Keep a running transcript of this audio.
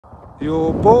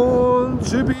You're born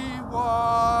to be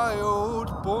wild,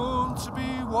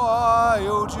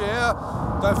 yeah.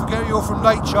 Don't forget you're from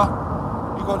nature.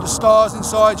 You've got the stars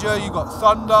inside you, you've got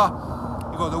thunder,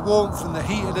 you've got the warmth and the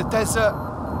heat of the desert,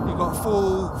 you've got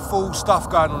full stuff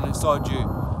going on inside you.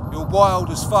 You're wild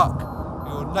as fuck.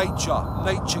 You're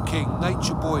nature king,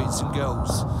 nature boys and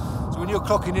girls. So when you're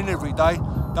clocking in every day,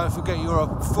 don't forget you're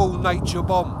a full nature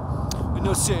bomb. When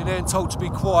you're sitting there and told to be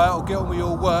quiet or get on with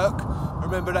your work,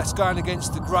 remember that's going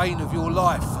against the grain of your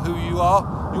life, who you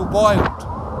are. You're wild.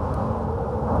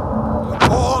 You're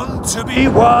born to be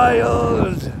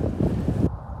wild.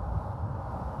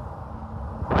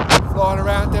 Flying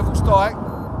around Devil's Dyke,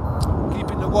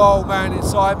 keeping the wild man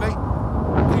inside me,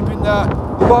 keeping the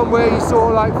one where you sort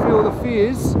of like feel the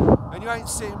fears, and you ain't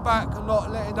sitting back and not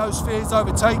letting those fears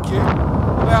overtake you.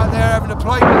 I'm out there having a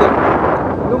play with them.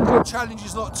 As long as your challenge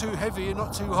is not too heavy and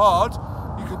not too hard,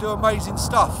 you can do amazing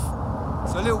stuff.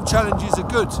 So little challenges are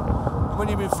good. And when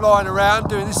you've been flying around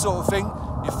doing this sort of thing,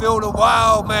 you feel the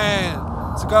wild man.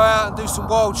 So go out and do some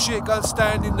wild shit, go and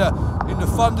stand in the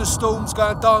thunderstorms, go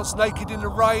and dance naked in the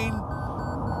rain,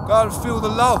 go and feel the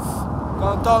love,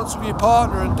 go and dance with your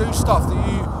partner and do stuff that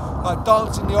you like,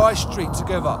 dance in the high street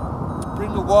together.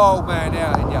 Bring the wild man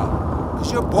out in you,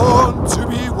 because you're born to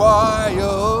be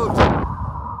wild.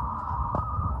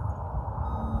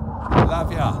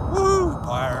 Love ya. Woo,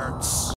 pirates.